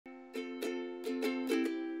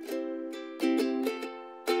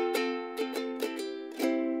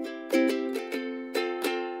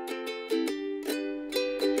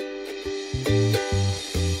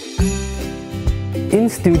in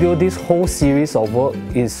studio, this whole series of work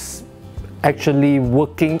is actually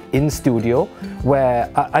working in studio, where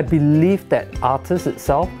I believe that artists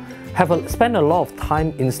itself have spent a lot of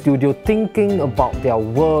time in studio thinking about their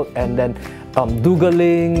work and then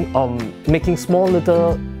doodling, making small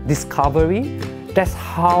little discovery. That's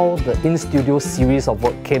how the in-studio series of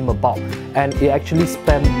work came about, and it actually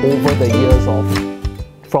spanned over the years of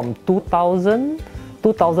from 2000,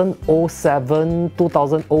 2007,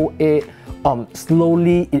 2008.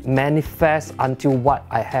 Slowly it manifests until what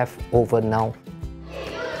I have over now.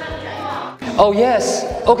 Oh yes,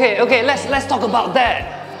 okay, let's talk about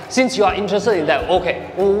that. Since you are interested in that,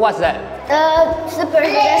 okay, what's that? Slippers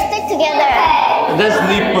that stick together. The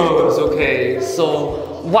slippers, okay.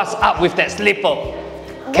 So what's up with that slipper?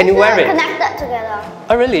 Can you wear it? Connected together.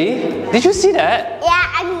 Oh really? Did you see that?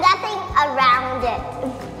 Yeah, and nothing around it.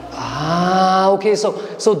 Ah, okay.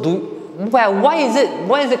 Why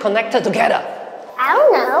is it connected together? I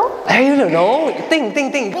don't know. I don't know. Think.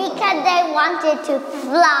 Because they wanted to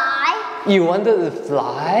fly. You wanted to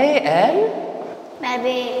fly and?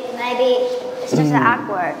 Maybe it's just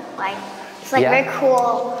awkward. Like it's like very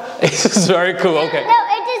cool. It's just very cool. Okay. No,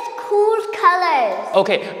 it is cool colors.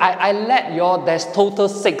 Okay, I let there's total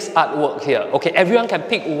 6 artwork here. Okay, everyone can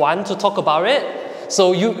pick one to talk about it.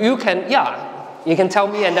 So you can tell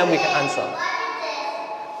me and then we can answer.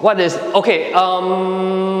 What is, okay,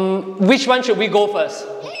 which one should we go first?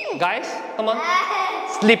 Guys, come on.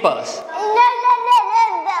 Slippers.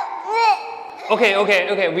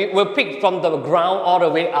 Okay, we'll pick from the ground all the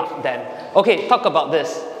way up then. Okay, talk about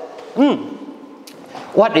this.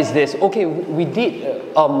 What is this? Okay, we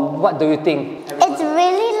did, what do you think? It's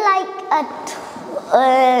really like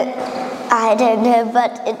I don't know,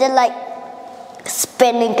 but it's like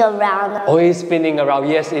spinning around. Oh, it's spinning around.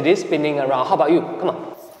 Yes, it is spinning around. How about you? Come on.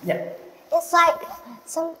 Yeah. It's like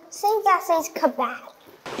something that says kebab.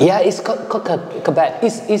 Yeah, it's kebab.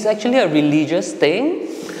 It's actually a religious thing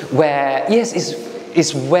where, yes,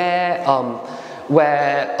 it's where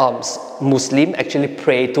Muslims actually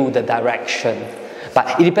pray to the direction.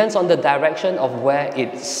 But it depends on the direction of where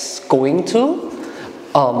it's going to.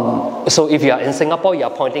 So if you are in Singapore, you are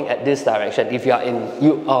pointing at this direction. If you are in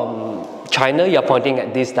China, you are pointing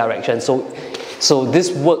at this direction. So this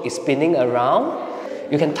work is spinning around.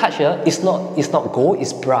 You can touch here. It's not gold.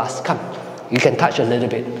 It's brass. Come, you can touch a little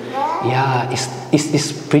bit. Yeah,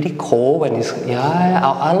 it's pretty cold when it's. Yeah,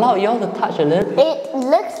 I'll allow you all to touch a little. It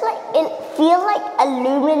looks like it feels like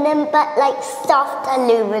aluminum, but like soft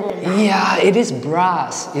aluminum. Yeah, it is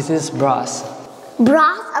brass. It is brass.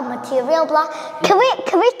 Brass, a material block. Can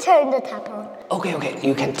we turn the tap on? Okay,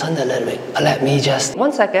 you can turn a little bit. Let me just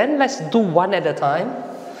 1 second. Let's do one at a time.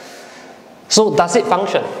 So does it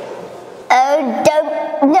function?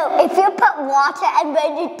 No. If you put water and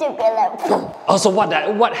then you do it like. Oh, so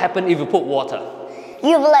what happened if you put water?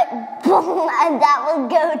 You will like boom, and that will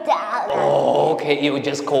go down. Oh, okay. It will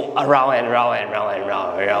just go around and round and round and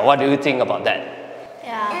round and round. What do you think about that?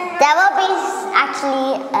 Yeah. That will be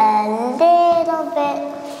actually a little bit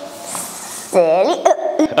silly.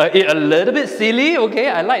 A little bit silly. Okay,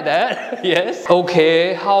 I like that. Yes.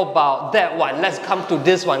 Okay. How about that one? Let's come to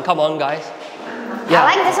this one. Come on, guys. Yeah. I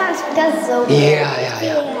like this one because it's so big. Yeah.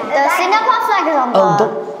 The Singapore flag is on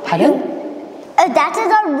top. Pardon? That is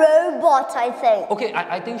a robot, I think. Okay,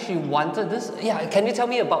 I think she wanted this. Yeah, can you tell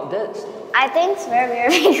me about this? I think it's very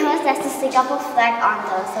weird because there's the Singapore flag on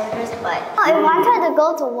the soldier's butt. He wanted to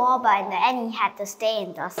go to war, but in the end he had to stay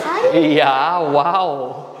in the sun. Yeah,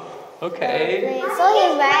 wow. Okay. So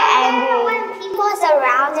he's very angry when people are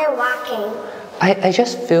around and walking. I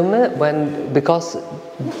just film it because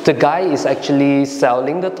the guy is actually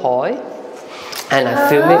selling the toy, and I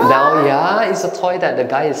film it now. Yeah, it's a toy that the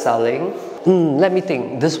guy is selling. Let me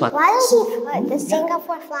think. This one. Why does he put the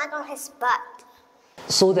Singapore flag on his butt?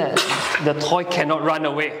 So that the toy cannot run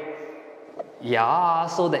away. Yeah,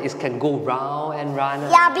 so that it can go round and round.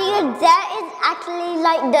 Yeah, because that is actually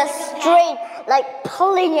like the string, like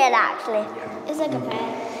pulling it actually. It's like a pet.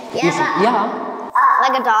 Yeah.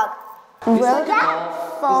 Like a dog. Will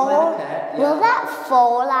that fall? Will that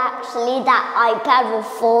fall actually? That iPad will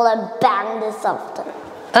fall and bang this something.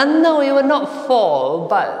 No, it will not fall,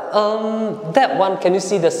 but that one, can you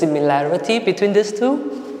see the similarity between these two?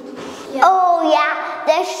 Yeah. Oh yeah,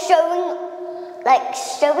 they're showing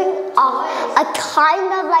off, a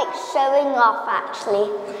kind of like showing off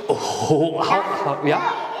actually. Oh, how,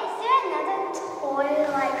 yeah? Is there another toy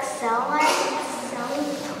like selling?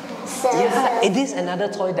 Yeah, it is another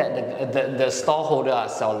toy that the stallholder are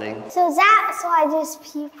selling. So that's why there's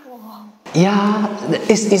people. Yeah,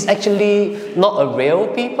 it's actually not a real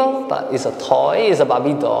people, but it's a toy, it's a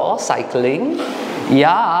Barbie doll cycling.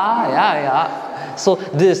 Yeah. So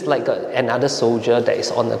this is like another soldier that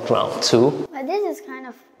is on the ground too. But this is kind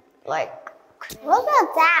of like. What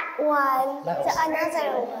about that one?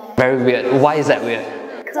 Another one. Very weird. Why is that weird?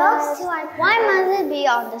 Why must it be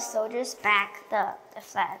on the soldier's back, the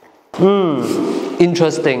flag?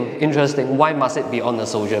 Interesting. Why must it be on the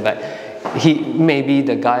soldier back? Maybe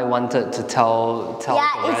the guy wanted to tell the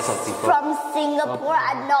rest of people. From Singapore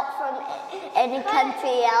and not from any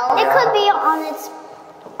country else. It could be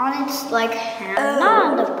on its like hand, not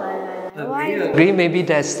on the button. Agree? Maybe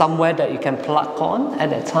there's somewhere that you can plug on at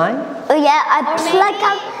that time. Oh yeah,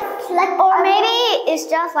 or maybe it's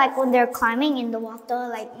just like when they're climbing in the water,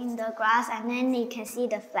 like in the grass, and then you can see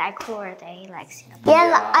the flagpole they like.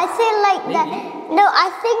 Yeah, I think like that. No, I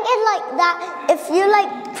think it like that. If you like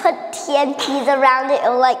put TNTs around it,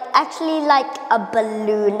 it'll like actually like a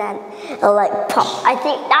balloon and it'll like pop. I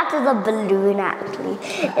think that is a balloon actually.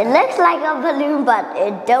 It looks like a balloon, but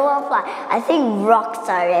it don't fly. I think rocks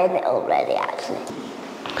are in it already actually.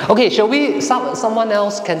 Okay, shall we? Someone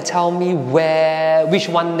else can tell me which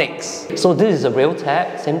one next. So this is a real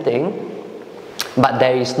tap, same thing, but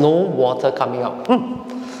there is no water coming out.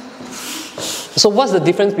 So what's the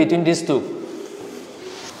difference between these two?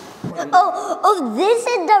 Oh, this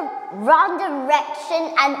is the wrong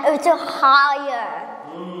direction and also higher.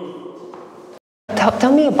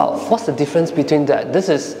 Tell me about what's the difference between that. This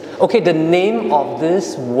is okay. The name of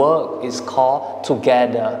this work is called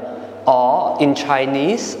Together. Or in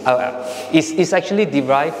Chinese, it's actually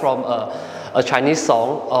derived from a Chinese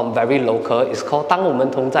song, very local. It's called 当我们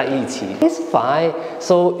同在一起. It's fine.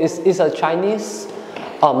 So it's a Chinese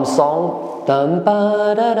song.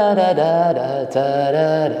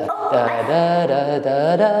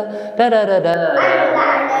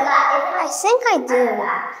 I think I do.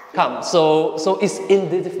 Come. So it's in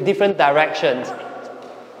different directions.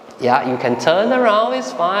 Yeah, you can turn around.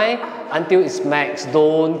 It's fine. Until it's max,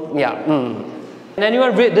 don't, Can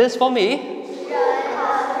anyone read this for me?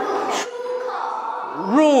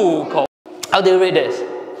 Ruko. How do you read this?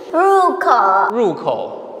 Ruko.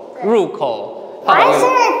 Why is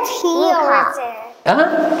there a T over there?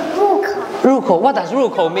 Ruko. What does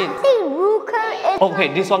Ruko mean? I think Ruko is... Okay,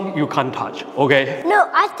 this one you can't touch, okay? No,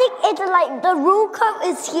 I think it's like the Ruko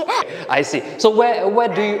is here. I see. So where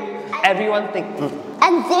do everyone think?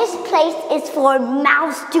 And this place is for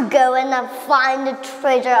mouse to go and find the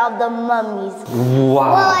treasure of the mummies.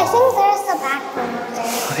 Wow. Well, I think there's a back door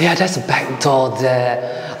there. Yeah, there's a back door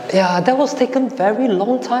there. Yeah, that was taken very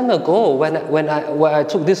long time ago when I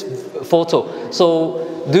took this photo. So,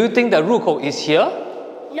 do you think the Ruko is here?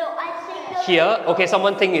 No, I think... Here? Okay,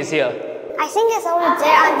 someone think it's here. I think it's over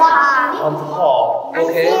there on top. On top,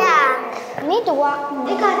 okay. Yeah. I need to walk.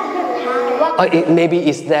 Maybe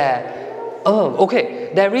it's there. Oh, okay.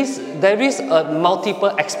 There is a multiple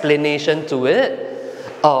explanation to it,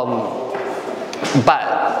 but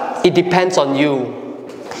it depends on you.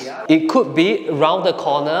 It could be around the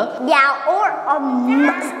corner. Yeah, or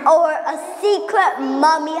a secret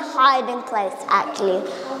mummy hiding place. Actually,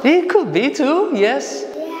 it could be too. Yes.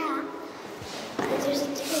 Yeah. There's a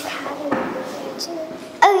different pattern there too.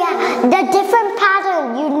 Oh yeah, the different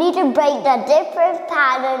pattern. You need to break the different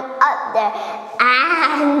pattern up there,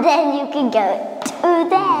 and then you can go to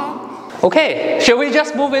there. Okay, shall we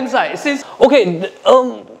just move inside?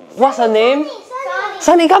 What's her name?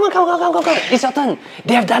 Sunny, come on. It's your turn.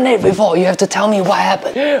 They have done it before. You have to tell me what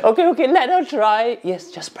happened. Okay, let her try. Yes,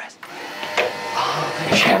 just press.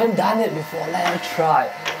 She haven't done it before. Let her try.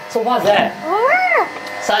 So what's that?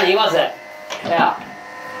 Sunny, what's that? Yeah.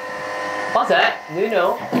 What's that? Do you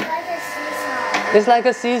know? It's like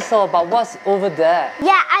a seesaw, but what's over there?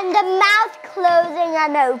 Yeah, and the mouth closing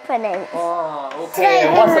and opening. Oh, okay.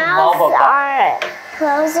 So what's the mouth about?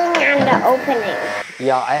 Closing and the opening.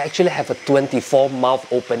 Yeah, I actually have a 24 mouth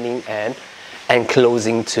opening and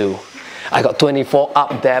closing too. I got 24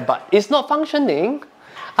 up there, but it's not functioning.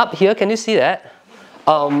 Up here, can you see that?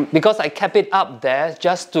 Because I kept it up there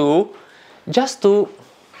just to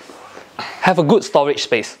have a good storage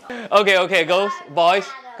space. Okay, girls, boys,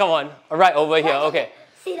 come on, right over here. Okay.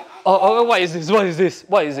 Oh, what is this?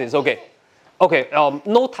 Okay.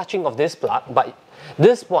 No touching of this plug, but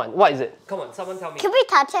this one, what is it? Come on, someone tell me. Can we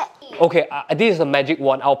touch it? Okay, this is a magic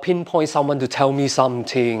one. I'll pinpoint someone to tell me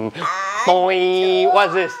something. Boing.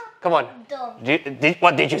 What's this? Come on.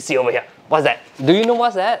 What did you see over here? What's that? Do you know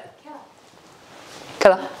what's that?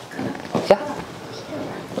 Kala? Yeah?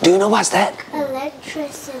 Do you know what's that?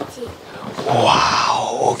 Electricity.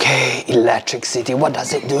 Wow, okay. Electricity. What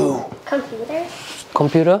does it do?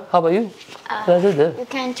 Computer. How about you? What does it do? You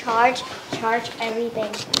can charge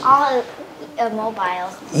everything. mobile.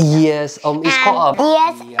 Yes, it's called a...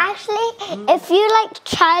 Yes, actually, if you like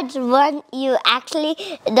charge one,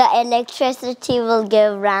 the electricity will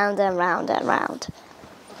go round and round and round.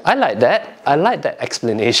 I like that. I like that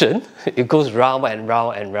explanation. It goes round and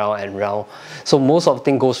round and round and round. So most of the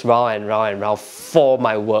thing goes round and round and round for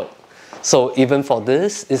my work. So even for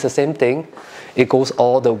this, it's the same thing. It goes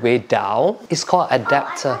all the way down. It's called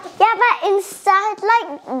adapter. Yeah, but inside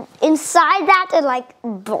that it's like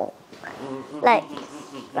boom, like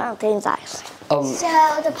round things like. So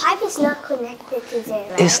the pipe is not connected to there,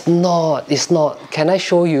 right? It's not. It's not. Can I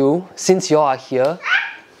show you? Since you are here.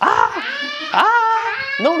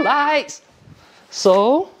 No lights.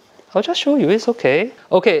 So I'll just show you. It's okay.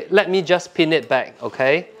 Okay, let me just pin it back.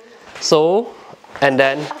 Okay. So and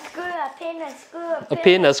then. A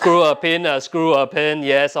pin, a screw, a pin, a screw, a pin.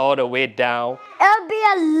 Yes, all the way down. It'll be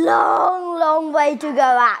a long, long way to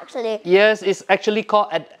go, actually. Yes, it's actually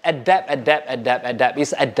called adapt.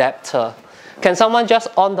 It's adapter. Can someone just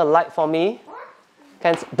on the light for me?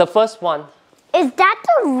 The first one. Is that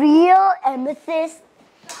the real amethyst?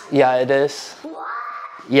 Yeah, it is. What?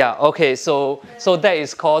 Yeah. Okay. So that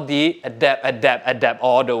is called the adapt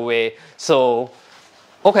all the way. So,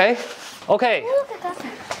 okay.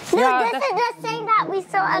 No, yeah, this is the thing that we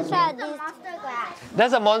saw outside. Monster glass.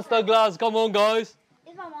 That's a monster glass. Come on, guys.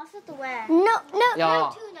 It's a monster to wear. No.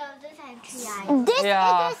 Yeah. Two noses and 3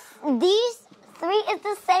 eyes. These 3 is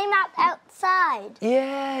the same outside.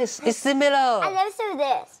 Yes, it's similar. And also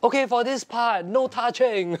this. Okay, for this part, no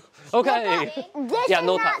touching. Okay. This yeah, is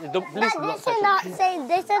no not, touching. This is not saying.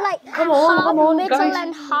 This is like come on, middle guys.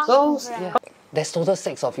 and half. Yeah. There's total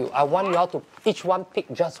 6 of you. I want you all to each one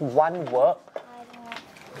pick just one word.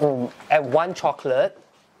 And one chocolate.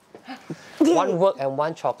 One word and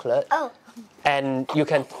one chocolate. Oh. And you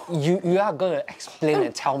are gonna explain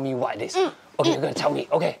and tell me what it is. Okay, you're gonna tell me.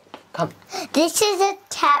 Okay, come. This is a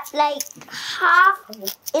tap, like half.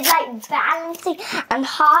 It's like balancing and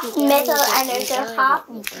half metal and there's a half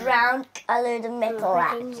brown colored metal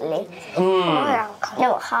actually.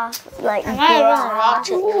 No, half like brass.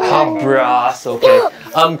 Half brass. Okay.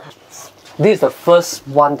 This is the first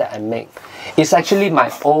one that I make. It's actually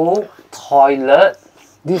my old toilet.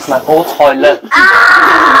 This is my old toilet. No,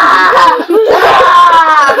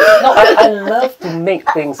 I love to make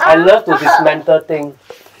things. I love to dismantle things.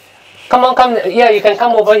 Come on, come. Yeah, you can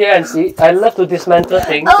come over here and see. I love to dismantle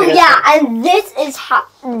things. Oh yeah, and this is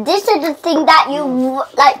the thing that you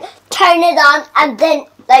like turn it on and then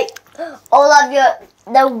like all of the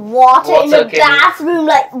water in the bathroom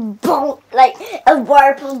like boom, like a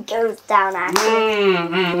whirlpool goes down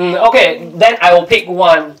actually. Okay, then I will pick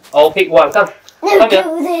one. Come. No,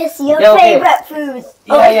 do this. Your favorite food.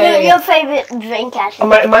 Your favorite drink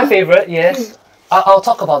actually. My favorite, yes. I'll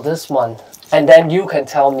talk about this one. And then you can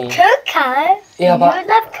tell me. Cocoa? Yeah, but... You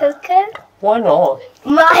love cocoa? Why not?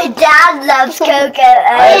 My dad loves cocoa.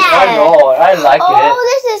 I know, I like it. Oh,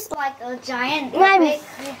 this is like a giant...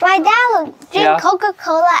 My dad drinks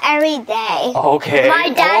Coca-Cola every day. Okay. My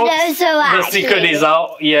dad also actually. The secret is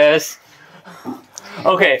out, yes.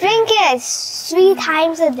 Okay. Drink it 3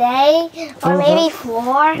 times a day, or maybe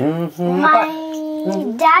 4. My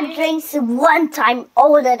dad drinks 1 time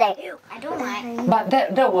all the day. I don't like. But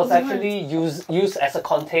that was actually used as a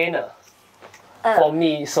container for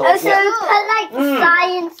me. So you put like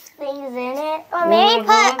science things in it, or maybe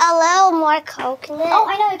put a little more Coke in it. Oh,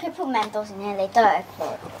 I know you could put Mentos in it later.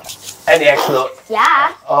 And it explodes.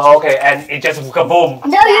 Yeah. Oh, okay, and it just kaboom.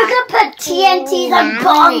 No, you could put TNTs and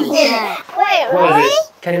bombs in it. Wait, what really? Is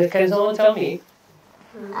this? Can someone tell me?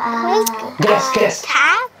 Guess.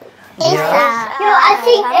 Tap? Yeah. No, I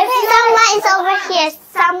think if someone is over here,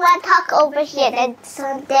 someone talk over here, then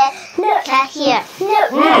here. No,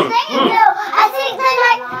 I think they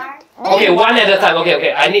like. Okay, one at a time.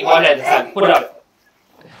 Okay. I need one at a time. Put it up.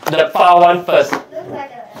 The far one first. Look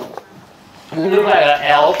like an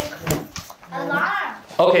elf. Alarm.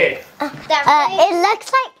 Okay. It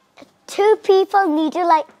looks like 2 people need to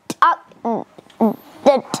like talk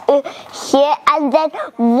here, and then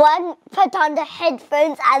one put on the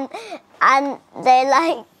headphones and they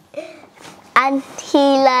like, and he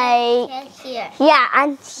like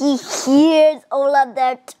and he hears all of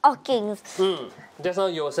their talkings. That's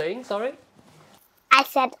what you were saying. Sorry. I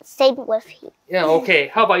said same with him. Yeah. Okay.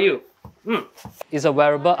 How about you? It's a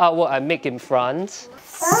wearable artwork I make in France.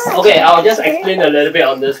 Okay, I'll just explain a little bit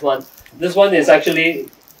on this one. This one is actually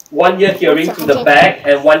one ear hearing to the back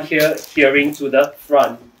and one ear hearing to the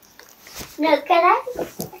front. No, can I?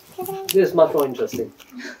 This is much more interesting.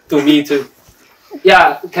 To me too.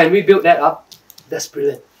 Yeah, can we build that up? That's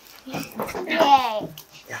brilliant. Yay.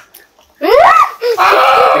 Yeah.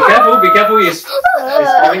 Be careful, he's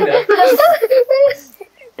falling there.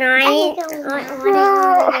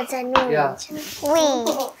 Yeah.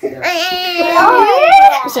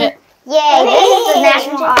 Yay, this is the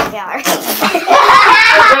National Art Gallery.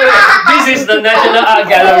 This is the National Art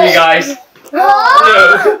Gallery, guys.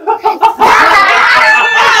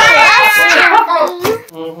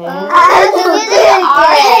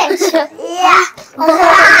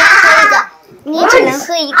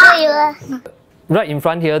 Right in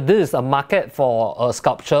front here, this is a market for a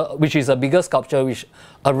sculpture, which is a bigger sculpture, which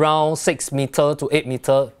around 6 meter to 8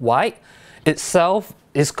 meter wide. Itself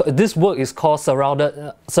is this work is called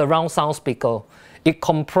surround sound speaker. It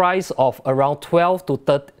comprises of around 12 to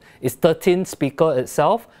 13 speaker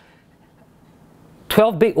itself.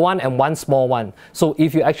 12 big one and 1 small one. So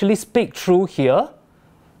if you actually speak through here,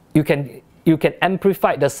 you can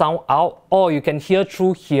amplify the sound out, or you can hear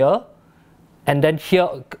through here, and then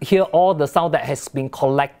hear all the sound that has been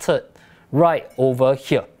collected right over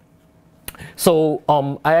here. So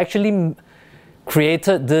I actually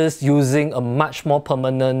created this using a much more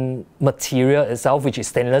permanent material itself, which is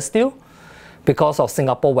stainless steel. Because of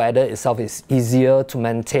Singapore weather itself is easier to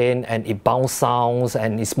maintain, and it bounce sounds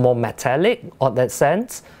and it's more metallic on that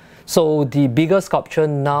sense. So the bigger sculpture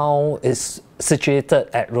now is situated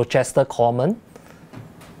at Rochester Common.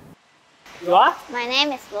 You are? My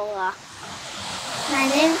name is Lola. My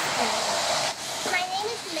name is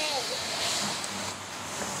May.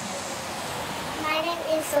 My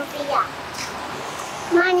name is Sophia.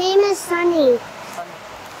 My name is Sunny.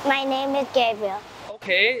 My name is Gabriel.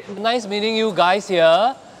 Okay, nice meeting you guys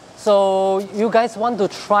here. So you guys want to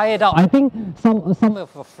try it out? I think some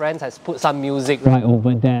of your friends has put some music right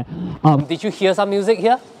over there. Did you hear some music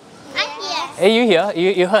here? Yes. Hey, you hear?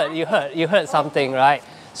 You heard something, right?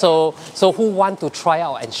 So who want to try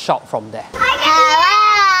out and shout from there? Hello.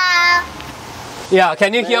 Yeah,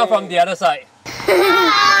 can you hear from the other side?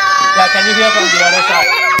 Yeah, can you hear from the other side?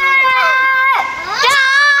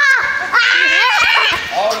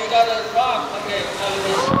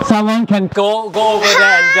 Someone can go over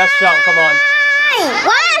there and just shout, come on.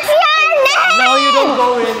 What's your name? No, you don't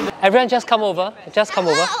go in. Everyone just come over. Just come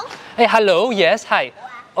over. Hey, hello, yes, hi.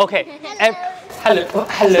 Okay.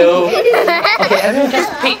 Hello. Okay, everyone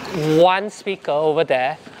just pick one speaker over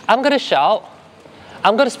there. I'm gonna shout.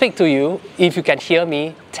 I'm gonna speak to you. If you can hear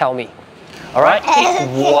me, tell me. Alright? Pick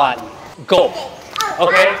one. Go.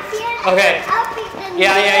 Okay? Okay.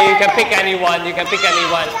 Yeah, you can pick anyone.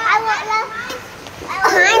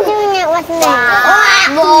 I'm doing it with me.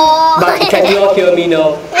 But can you all hear me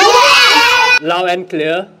now? Yeah. Loud and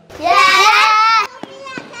clear? Yeah.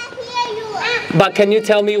 But can you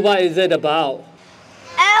tell me what is it about?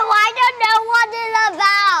 I don't know what it's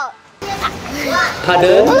about.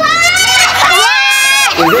 Pardon?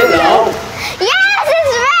 Is it loud? Yes,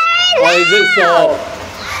 it's very loud. Or is it soft?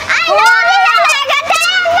 I know this is like a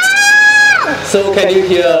telephone. So can you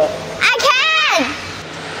hear? I can.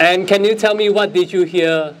 And can you tell me what did you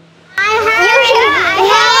hear? I heard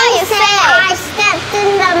what you said. I stepped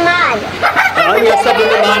in the mud. You stepped in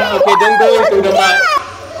the mud? Okay, don't go into the mud.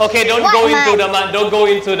 Okay, don't go into the mud. Don't go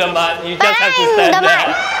into the mud. You just have to stand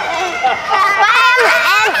there.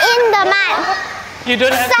 I'm in the mud. You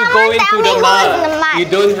don't have to go into the mud. You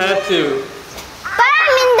don't have to. But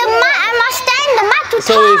I'm in the mud. I must stay in the mud to talk.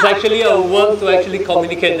 So it's actually a work to actually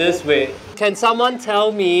communicate this way. Can someone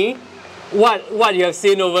tell me what you have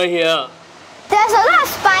seen over here? There's a lot of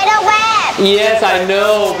spider web. Yes, I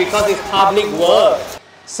know, because it's public work.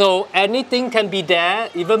 So anything can be there,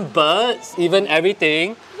 even birds, even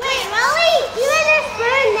everything. Wait, really? Even a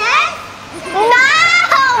bird nest? No,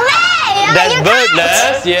 wait. There's bird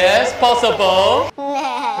nest, yes, possible.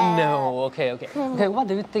 No, okay. Okay, what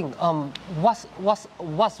do you think? What's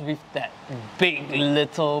with that big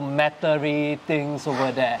little metally things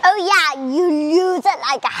over there? Oh yeah, you use it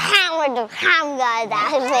like a hammer to hammer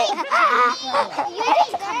that.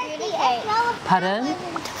 Pardon?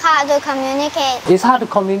 Hard to communicate. It's hard to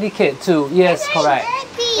communicate too. Yes, correct.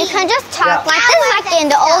 You can just talk like this, like in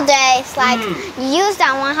the old days. Like you use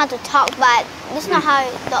that one how to talk, but this is not how.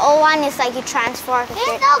 The old one is like you transform.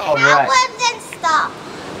 There's no cobwebs and stuff.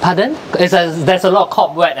 Pardon? There's a lot of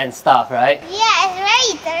cobweb and stuff, right? Yeah, it's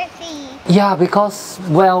very dirty. Yeah, because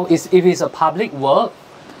if it's a public work,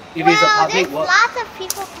 There's lots of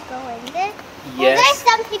people who go in there. Yes. Well, there's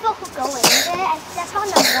some people who go in there and step on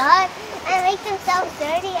the mud and make themselves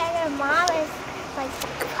dirty, and their mom is like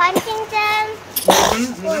punching them.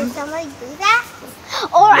 Or somebody do that?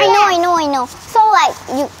 Or I know. So like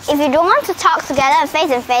if you don't want to talk together face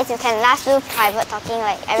to face, you can last do private talking.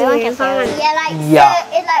 Like everyone can hear.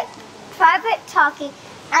 Yeah, it's like private talking.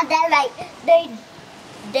 and then like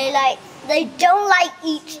they don't like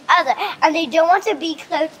each other, and they don't want to be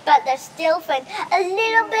close, but they're still friends. A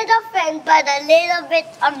little bit of friends, but a little bit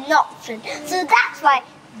of not friends. So that's why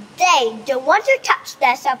they don't want to touch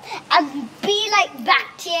themselves and be like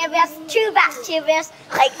bacteria, two bacteria,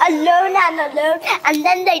 like alone, and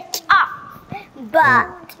then they talk. But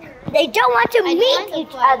they don't want to meet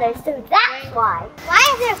each other, so that's why. Why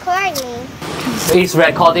is it recording? It's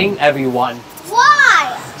recording everyone.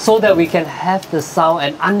 Why? So that we can have the sound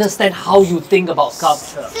and understand how you think about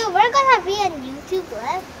sculpture. So we're gonna be on YouTube,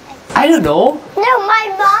 right? I don't know. No, my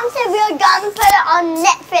mom said we're gonna put it on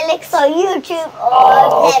Netflix or YouTube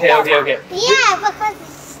or Okay. Yeah,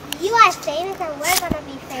 because you are famous and we're gonna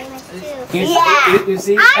be famous too. You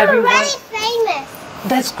see, I'm everyone. already famous.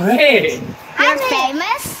 That's great. You're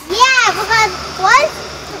famous? Yeah, because once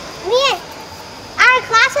our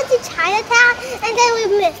class went to Chinatown, and then we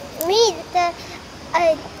meet the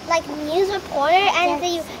like news reporter, and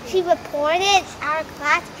she reported our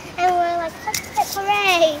class, and we're like,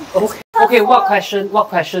 hooray! Okay. What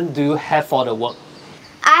question do you have for the work?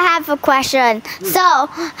 I have a question. So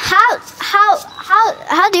how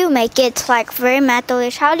do you make it like very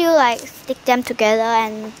metalish? How do you like stick them together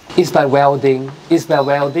and? It's by welding.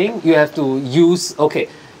 You have to use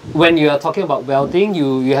when you are talking about welding,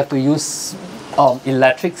 you have to use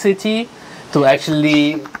electricity to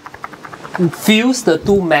actually fuse the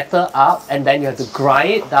two metal up, and then you have to grind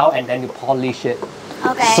it down, and then you polish it.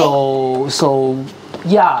 Okay. So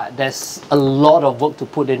yeah, there's a lot of work to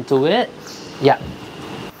put into it. Yeah.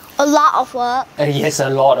 A lot of work. Yes, a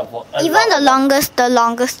lot of work. Even the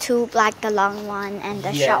longest tube, like the long one and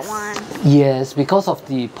the short one. Yes, because of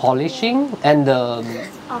the polishing and the.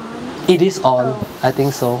 It is on. I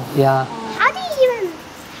think so. Yeah. How do you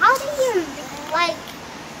like?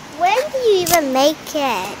 When do you even make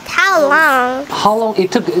it? How long? How long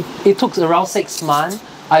it took? It took around 6 months.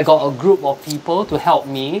 I got a group of people to help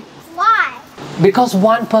me. Why? Because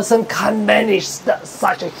one person can't manage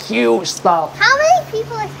such a huge stuff. How many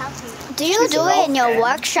people are helping you? Do you do it in your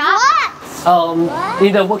workshop? What?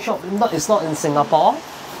 In the workshop, it's not in Singapore.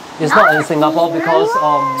 It's not in Singapore because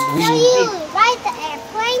we. Do you ride the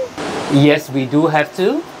airplane? Yes, we do have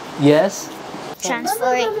to. Yes.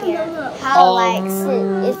 Transfer it here. How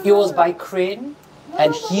it was by crane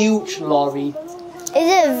and huge lorry.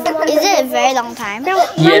 Is it a very long time?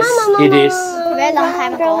 Yes, it is. Very long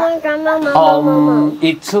time ago.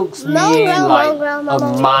 It took me like a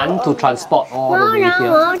month to transport all the way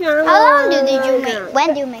here. How long did you make? When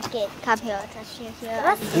did you make it? Come here, touch here.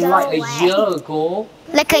 Like a year ago.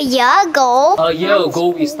 Like a year ago? A year ago,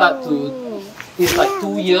 we start to. It's like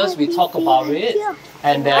 2 years we talk about it,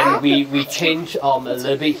 and then we change a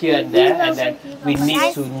little bit here and there, and then we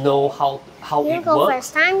need to know how it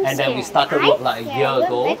works, and then we started work like a year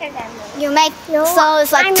ago. You make so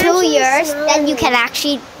it's like 2 years, then you can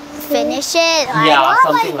actually finish it. Yeah,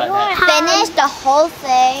 something like that. Finish the whole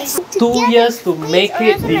thing. 2 years to make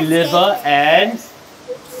it, deliver, and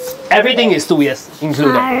everything is 2 years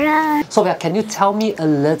included. So can you tell me a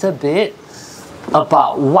little bit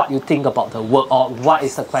about what you think about the work, or what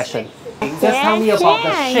is the question? Just tell me about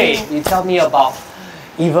the shape. You tell me about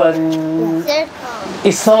even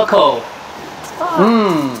encircle.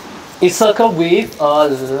 Encircle with a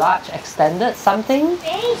large extended something.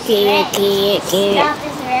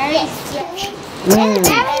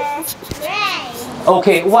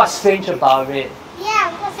 Okay, what's strange about it?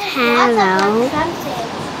 Hello.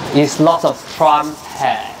 It's lots of Trump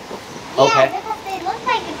hair. Okay.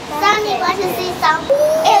 Sonny wants to see some.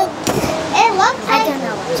 It looks like. I don't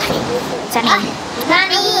know. Sonny,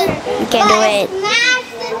 you can do it.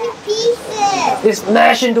 Smashed into pieces. It's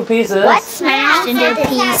smashed into pieces? What's smashed into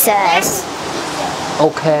pieces?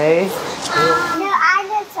 Okay. No, I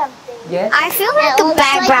did something. Yes? I feel like a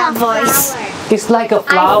background voice. It's like a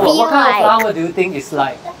flower. feel What kind like- of flower do you think it's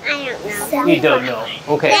like? I don't know. You don't know.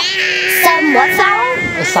 Okay. Some what flower?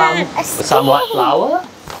 Some what flower?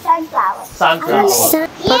 Sunflower. Sunflower.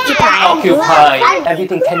 Yeah. Occupy.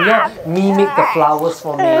 Everything. Can you mimic the flowers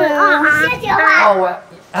for me?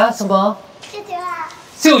什么？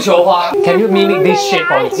绣球花。Can you mimic this shape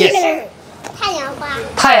for me? Yes. 太阳花。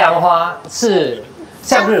太阳花是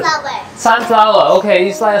向日。Sunflower. Okay,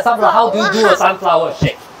 it's like a sunflower. How do you do a sunflower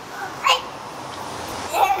shape?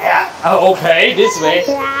 Yeah. Oh, okay, this way.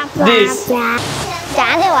 This.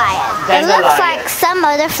 Dandelion. It Dandelion. looks like some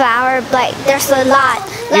other flower, but there's a lot.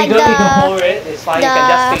 Like You can pour it. It's fine. You can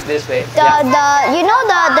just pick this way. you know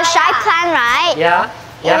the shy plant, right? Yeah.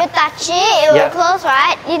 If you touch it will close,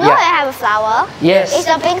 right? You know I have a flower? Yes. It's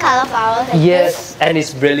a pink color flower. Yes, and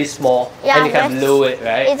it's really small. And you can blow it,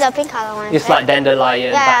 right? It's a pink color one. It's like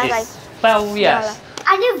dandelion, but it's... Well, yes.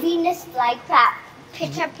 I do Venus flytrap.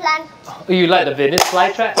 Pitcher plant. You like the Venus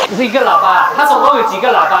flytrap? 是一个喇叭，它总共有几个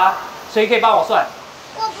喇叭？谁可以帮我算？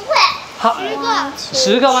我不会。好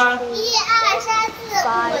，10个吗？ 1、2、3、4、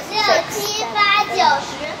5、6、7、8、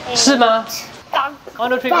9、10。是吗？1,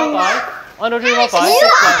 2, 3, 4, 5. 1, 2, 3, 4, 5,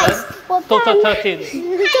 6, 7. Total 13.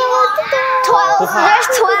 12. There's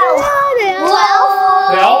 12.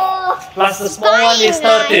 12. Plus the small one is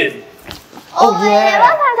 13. Oh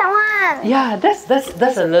yeah. Yeah,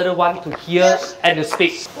 that's a little one to hear and to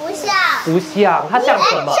speak. 不像，它像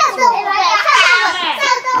什么？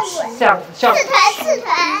像四腿。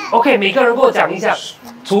OK， 每个人给我讲一下，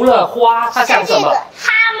除了花，它像什么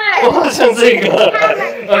 ？Hammer。像这个。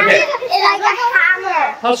OK。Like a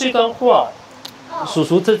hammer。它是一段话，数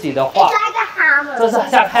数自己的话。这是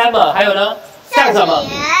像 hammer， 还有呢？像什么？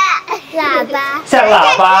喇叭。像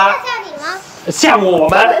喇叭。像你吗？像我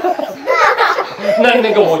们。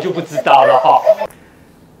那个我就不知道了哈。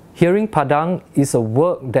Hearing Padang is a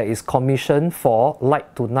work that is commissioned for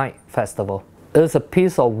Light to Night Festival. It's a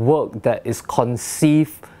piece of work that is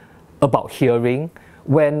conceived about hearing.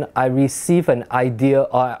 When I receive an idea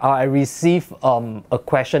or I receive a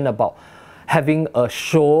question about having a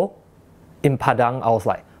show in Padang, I was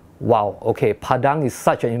like, wow, okay, Padang is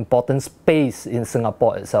such an important space in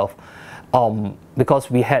Singapore itself. Because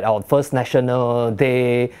we had our first National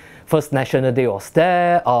Day was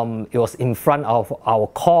there. It was in front of our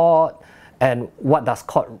court. And what does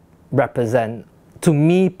court represent? To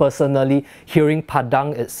me personally, hearing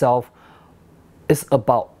Padang itself is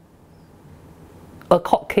about a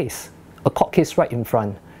court case right in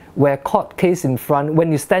front. Where court case in front,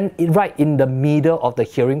 when you stand right in the middle of the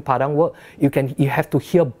hearing Padang work, you have to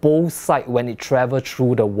hear both sides when it travels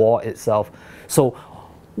through the wall itself. So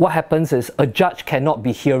what happens is a judge cannot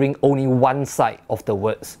be hearing only one side of the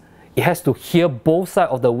words. It has to hear both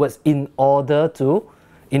sides of the words in order to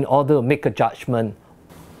make a judgment.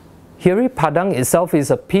 Hearing Padang itself is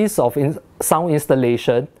a piece of sound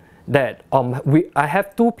installation that I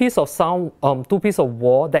have two pieces of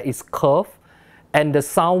wall that is curved, and the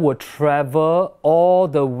sound will travel all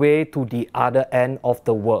the way to the other end of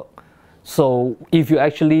the work. So if you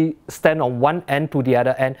actually stand on one end to the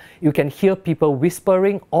other end, you can hear people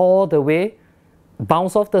whispering all the way,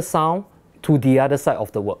 bounce off the sound to the other side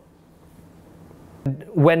of the work.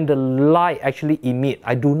 When the light actually emit,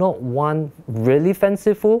 I do not want really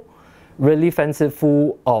fanciful,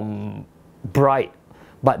 bright,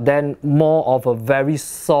 but then more of a very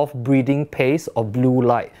soft breathing pace of blue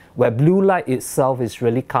light, where blue light itself is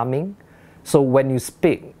really calming. So when you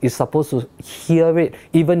speak, you're supposed to hear it.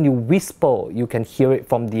 Even you whisper, you can hear it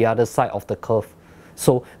from the other side of the curve.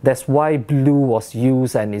 So that's why blue was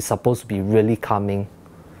used, and it's supposed to be really calming.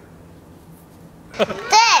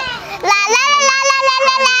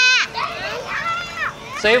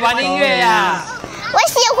 谁玩音乐呀？我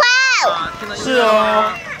喜欢。是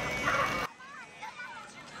哦。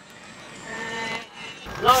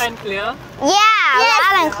Loud and clear. Yeah,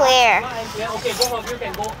 loud and clear. Loud and clear. Okay, both of you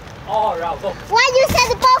can go all around. Go. Why you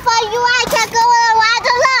said both of you? I can go around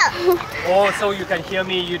the room. Oh, so you can hear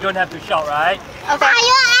me. You don't have to shout, right? Okay.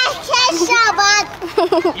 I can shout, but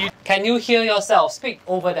can you hear yourself? Speak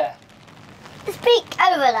over there. Speak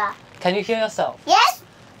over there. Can you hear yourself? Yes.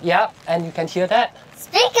 Yeah, and you can hear that.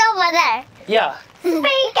 Speak over there. Yeah.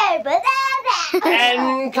 Speak over there.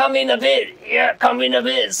 And come in a bit. Yeah, come in a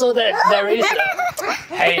bit so that there is.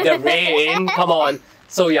 Hey, the rain. Come on.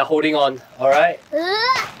 So you're holding on, all right?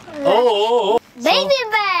 Oh. Baby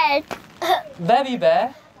bear. Baby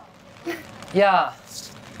bear? Yeah.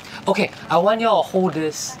 Okay, I want y'all to hold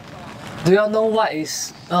this. Do y'all know what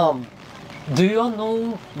is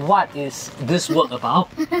this work about?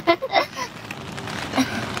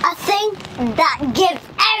 A thing that gives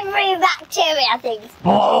every bacteria things.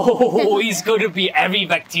 Oh, it's going to be every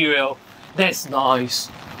bacterial. That's nice.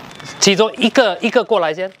 其中一个过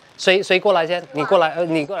来先，谁过来先？你过来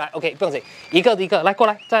，OK， 不用紧，一个来过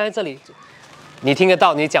来，站在这里。你听得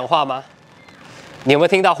到你讲话吗？你有没有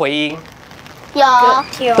听到回音？有。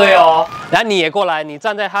对哦，然后你也过来，你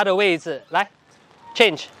站在他的位置，来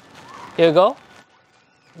 ，change。Here you go.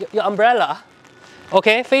 Your umbrella.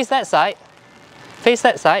 Okay, face that side. Face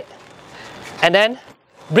that side. And then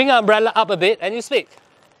bring your umbrella up a bit and you speak.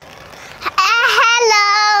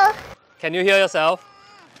 Hello. Can you hear yourself?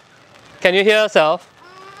 Can you hear yourself?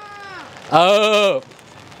 Oh.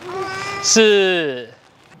 是。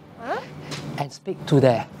And speak to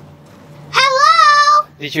there. Hello.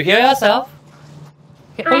 Did you hear yourself?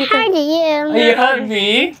 Okay. I heard you. You heard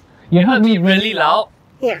me? You heard me really loud?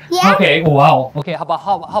 Yeah. Okay, wow. Okay, how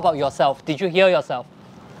about yourself? Did you hear yourself?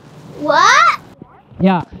 What?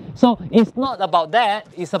 Yeah, so it's not about that,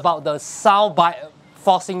 it's about the sound by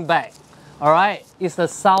forcing back. Alright? It's the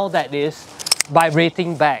sound that is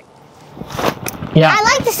vibrating back. Yeah. I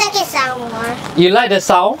like the second sound more. You like the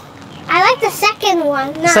sound? I like the second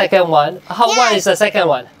one. No. Second one? What Yes. is the second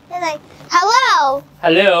one? It's like, hello.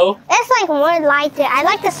 Hello? It's like more like it. I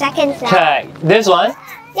like the second sound. Okay, this one?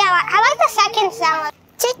 Yeah, I like the second sound.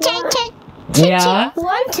 Like, Yeah.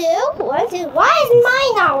 1, 2, 1, 2. Why is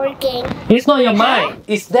mine not working? It's not your mind,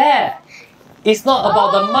 it's there. It's not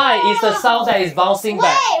about the mind, it's the sound that is bouncing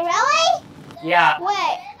back. Wait, really? Yeah.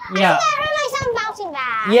 Wait. Yeah. I think I heard my sound bouncing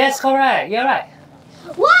back. Yes, correct, you're right.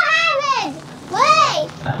 What happened? Wait.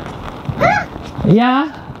 Yeah.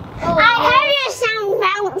 I heard your sound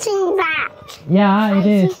bouncing back. Yeah, it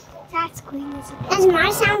is. That's green. Is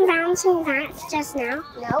my sound bouncing back just now?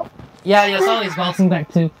 No. Yeah, your sound is bouncing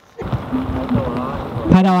back too.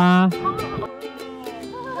 拍到啊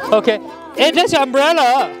Okay. Hey, that's your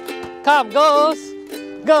umbrella. Come, girls.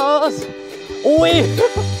 Girls. Oi.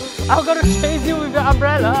 I'm gonna chase you with your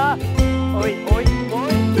umbrella. Oi, oi,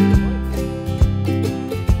 oi.